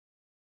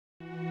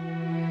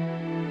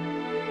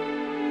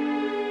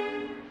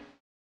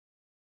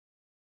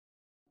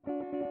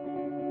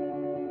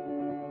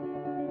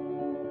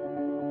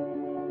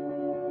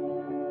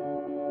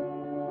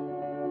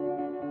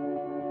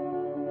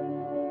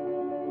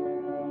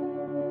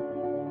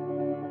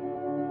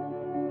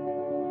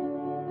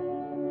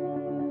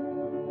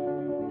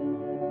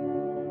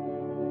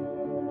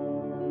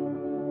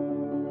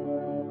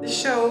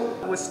show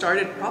was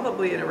started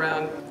probably in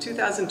around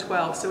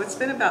 2012, so it's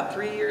been about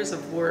 3 years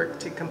of work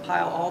to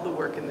compile all the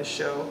work in the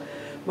show.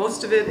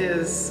 Most of it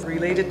is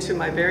related to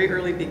my very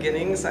early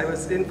beginnings. I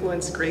was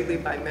influenced greatly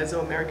by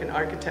Mesoamerican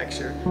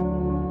architecture.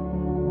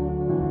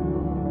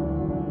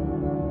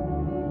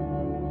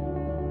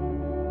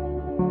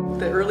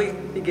 The early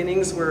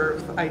beginnings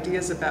were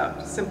ideas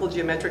about simple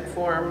geometric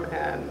form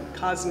and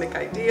cosmic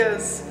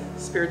ideas,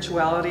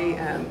 spirituality,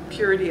 and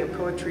purity and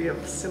poetry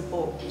of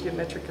simple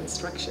geometric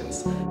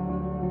constructions.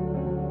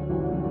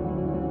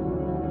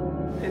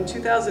 In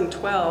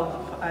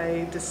 2012,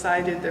 I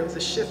decided there was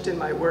a shift in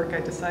my work.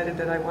 I decided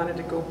that I wanted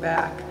to go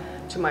back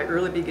to my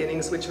early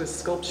beginnings, which was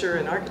sculpture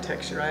and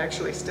architecture. I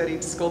actually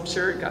studied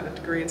sculpture, got a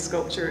degree in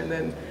sculpture, and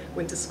then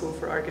went to school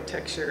for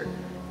architecture,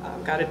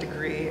 got a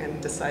degree,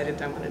 and decided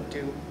I wanted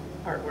to do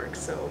artwork.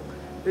 So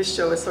this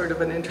show is sort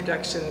of an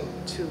introduction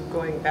to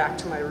going back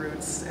to my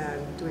roots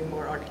and doing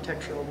more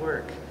architectural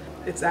work.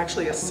 It's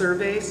actually a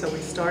survey, so we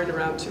started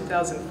around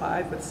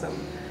 2005 with some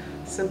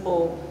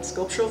simple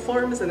sculptural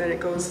forms, and then it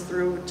goes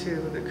through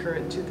to the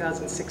current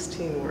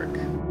 2016 work.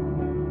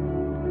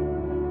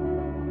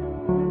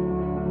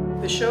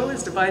 The show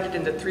is divided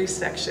into 3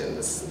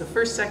 sections. The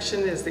first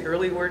section is the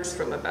early works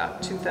from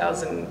about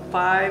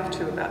 2005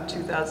 to about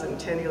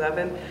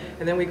 2010-11,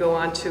 and then we go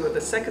on to the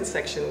second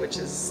section, which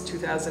is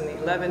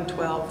 2011,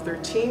 12,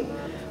 13,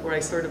 where I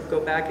sort of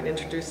go back and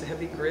introduce the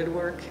heavy grid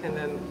work, and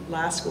then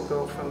last will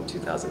go from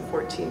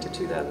 2014 to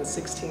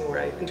 2016,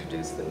 where I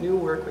introduce the new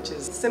work, which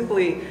is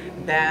simply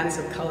bands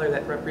of color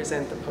that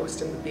represent the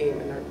post and the beam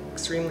and are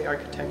extremely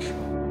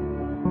architectural.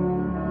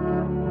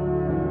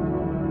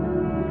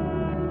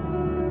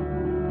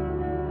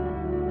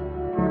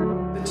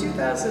 The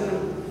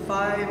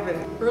 2005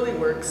 and early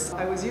works,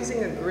 I was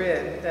using a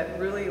grid that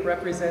really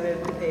represented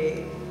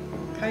a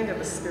kind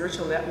of a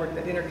spiritual network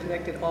that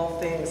interconnected all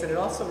things, and it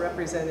also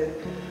represented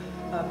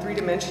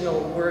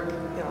three-dimensional work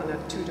on a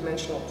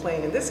two-dimensional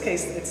plane. In this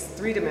case, it's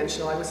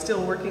three-dimensional. I was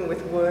still working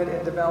with wood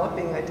and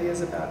developing ideas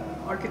about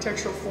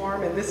architectural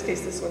form. In this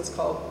case, this one's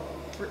called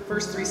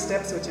First Three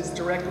Steps, which is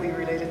directly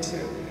related to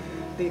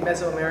the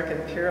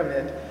Mesoamerican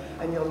pyramid.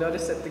 And you'll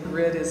notice that the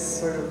grid is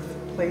sort of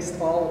placed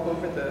all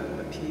over the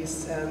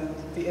piece, and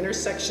the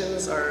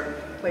intersections are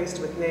placed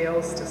with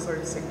nails to sort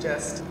of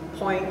suggest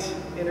point,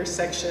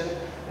 intersection,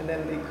 and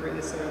then the grid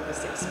is sort of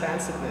this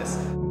expansiveness.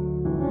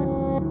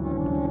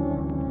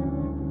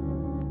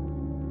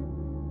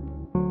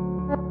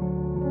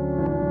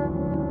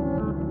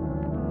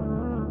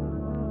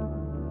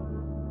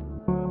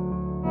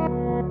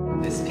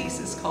 This piece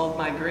is called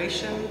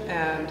Migration,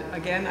 and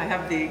again I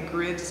have the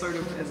grid sort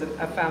of as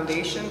a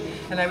foundation,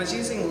 and I was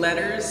using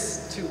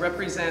letters to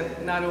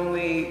represent not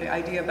only the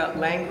idea about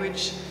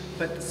language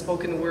but the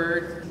spoken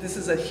word. This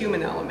is a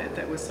human element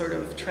that was sort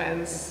of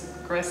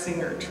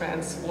transgressing or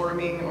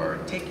transforming or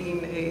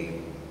taking a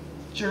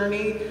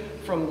journey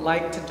from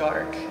light to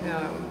dark.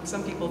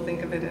 Some people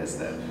think of it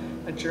as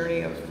a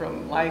journey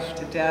from life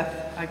to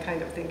death. I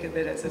kind of think of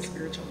it as a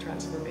spiritual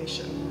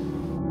transformation.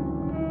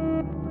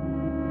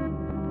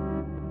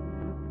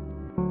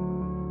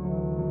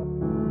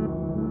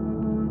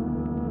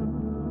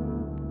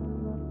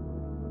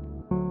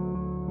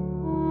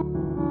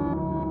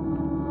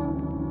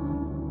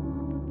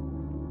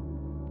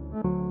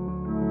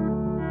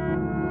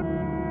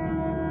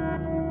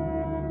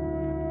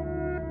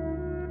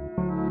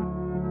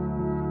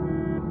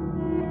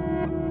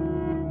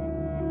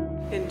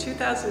 In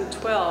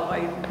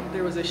 2012,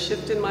 there was a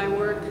shift in my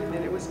work, and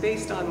it was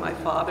based on my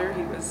father.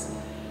 He was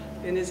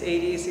in his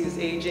 80s, he was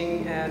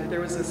aging, and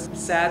there was this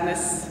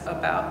sadness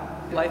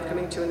about life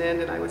coming to an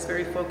end, and I was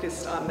very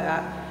focused on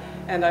that.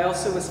 And I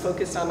also was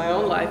focused on my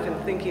own life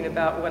and thinking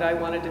about what I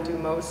wanted to do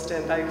most,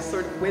 and I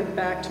sort of went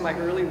back to my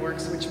early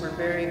works, which were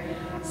very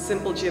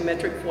simple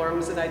geometric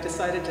forms, and I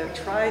decided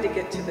to try to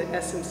get to the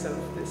essence of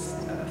this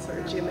sort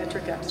of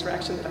geometric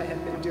abstraction that I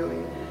had been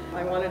doing.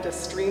 I wanted to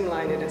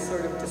streamline it and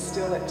sort of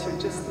distill it to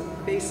just the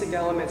basic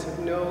elements with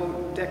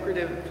no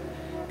decorative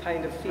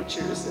kind of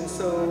features. And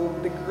so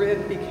the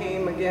grid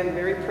became, again,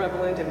 very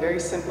prevalent and very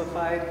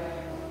simplified.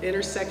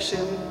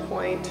 Intersection,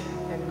 point,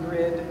 and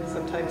grid,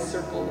 sometimes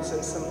circles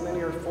and some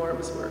linear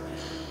forms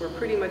were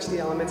pretty much the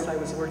elements I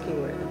was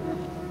working with.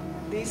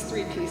 These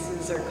 3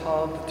 pieces are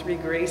called the 3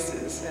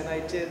 Graces, and I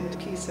did a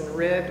piece in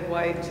red,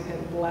 white,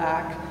 and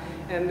black.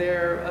 And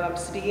they're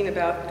speaking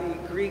about the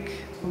Greek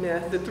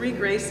myth. The 3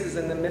 Graces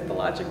in the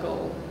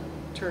mythological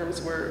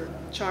terms were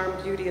charm,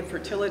 beauty, and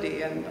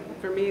fertility. And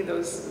for me,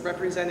 those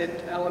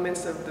represented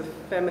elements of the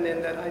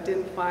feminine that I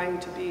didn't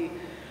find to be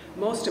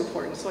most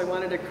important. So I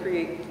wanted to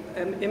create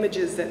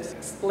images that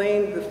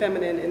explained the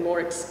feminine in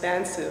more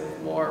expansive,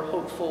 more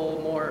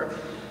hopeful, more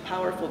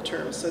powerful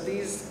terms. So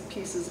these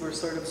pieces were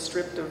sort of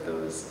stripped of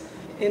those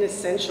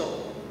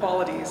inessential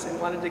qualities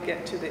and wanted to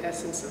get to the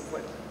essence of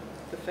what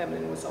the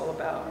feminine was all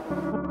about.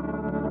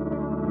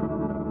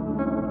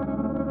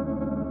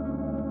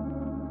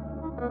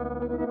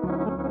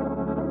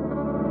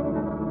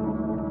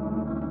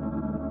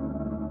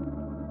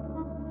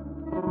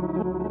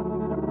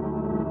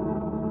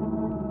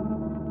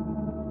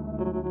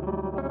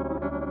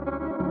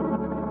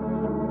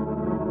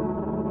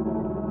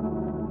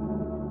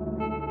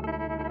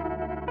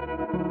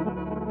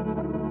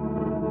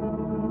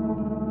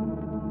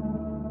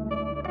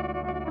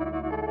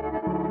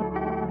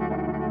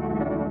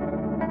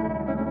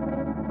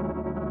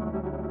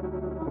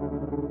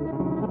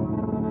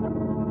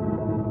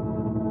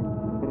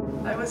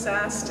 I was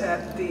asked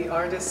at the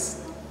artist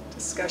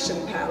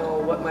discussion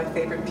panel what my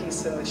favorite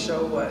piece in the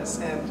show was,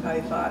 and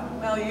I thought,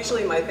 well,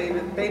 usually my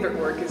favorite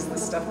work is the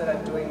stuff that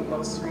I'm doing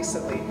most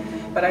recently.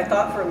 But I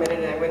thought for a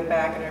minute, and I went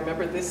back, and I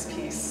remember this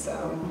piece,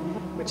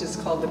 which is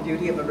called The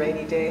Beauty of a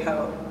Rainy Day,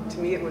 how to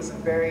me it was a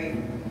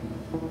very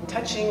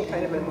touching,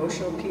 kind of an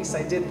emotional piece.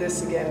 I did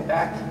this again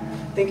back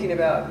thinking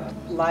about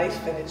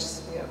life and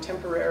its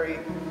temporary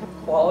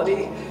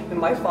quality, and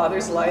my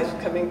father's life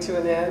coming to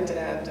an end,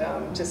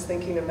 and just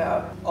thinking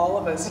about all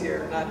of us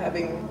here not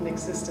having an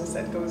existence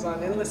that goes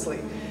on endlessly.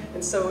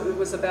 And so it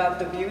was about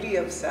the beauty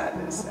of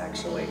sadness,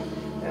 actually,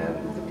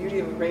 and the beauty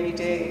of a rainy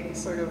day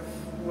sort of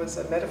was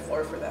a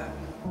metaphor for that.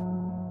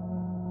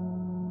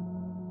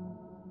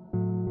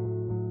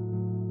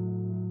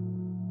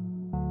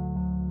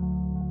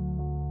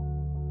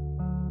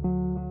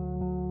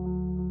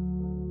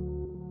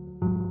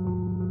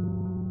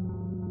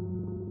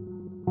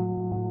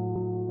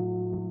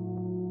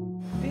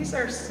 These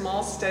are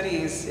small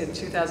studies in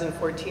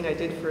 2014 I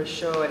did for a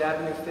show at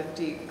Avenue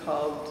 50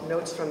 called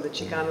Notes from the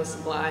Chicano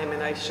Sublime,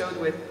 and I showed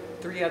with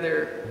 3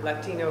 other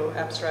Latino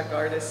abstract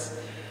artists.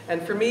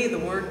 And for me, the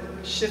work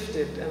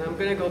shifted, and I'm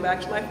going to go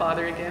back to my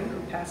father again, who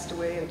passed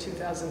away in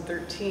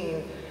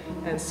 2013.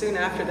 And soon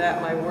after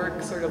that, my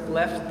work sort of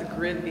left the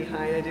grid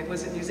behind. It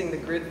wasn't using the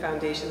grid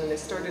foundation, and I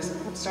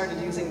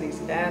started using these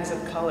bands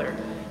of color,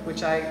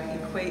 which I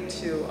equate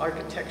to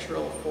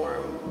architectural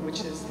form,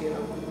 which is the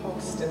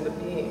post and the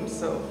beam.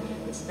 So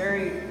it's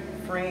very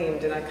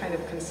framed, and I kind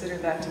of consider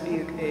that to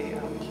be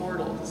a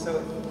portal. So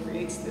it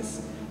creates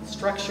this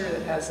structure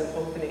that has an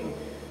opening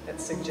that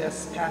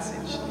suggests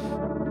passage.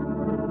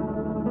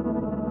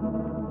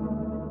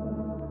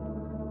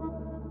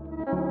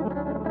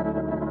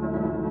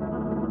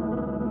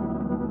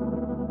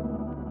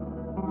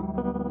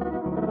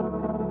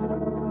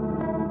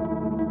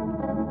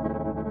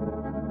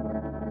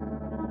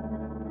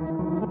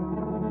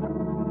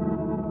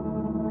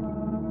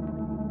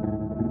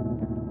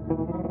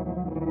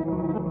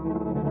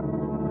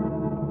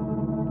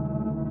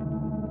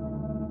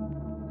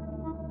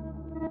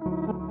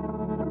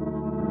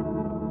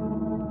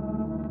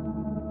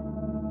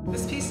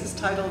 This piece is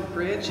titled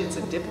Bridge. It's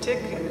a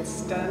diptych, and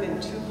it's done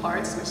in 2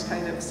 parts, which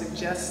kind of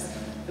suggests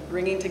the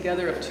bringing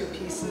together of 2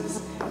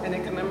 pieces, and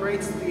it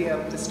commemorates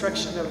the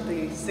destruction of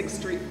the 6th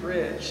Street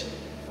Bridge.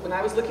 When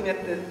I was looking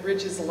at the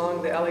bridges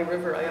along the LA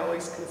River, I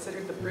always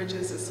considered the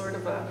bridges as sort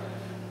of a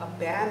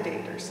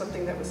band-aid, or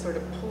something that was sort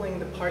of pulling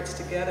the parts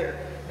together.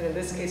 And in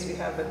this case, we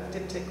have a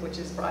diptych which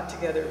is brought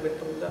together with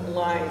the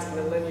lines and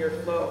the linear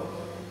flow.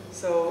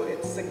 So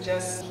it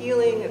suggests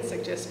healing, it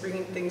suggests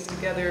bringing things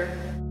together.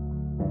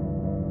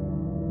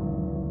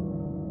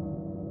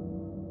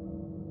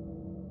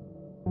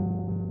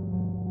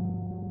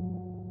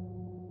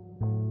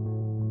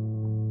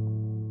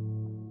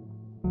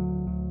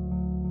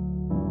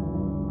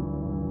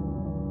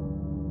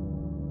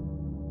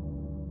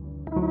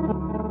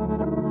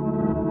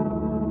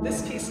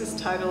 This piece is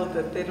titled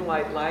The Thin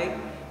White Light,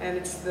 and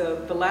it's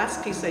the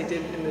last piece I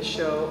did in the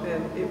show,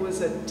 and it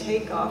was a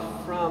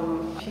takeoff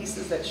from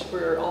pieces that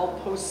were all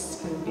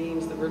posts and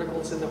beams, the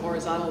verticals and the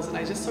horizontals, and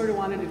I just sort of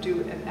wanted to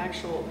do an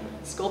actual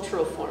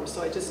sculptural form.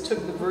 So I just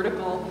took the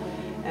vertical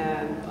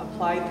and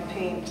applied the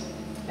paint,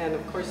 and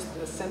of course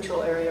the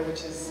central area,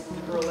 which is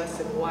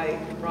pearlescent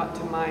white, brought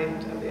to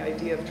mind the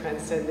idea of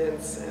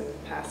transcendence and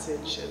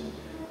passage and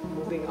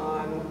moving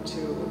on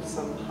to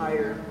some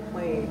higher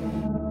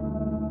plane.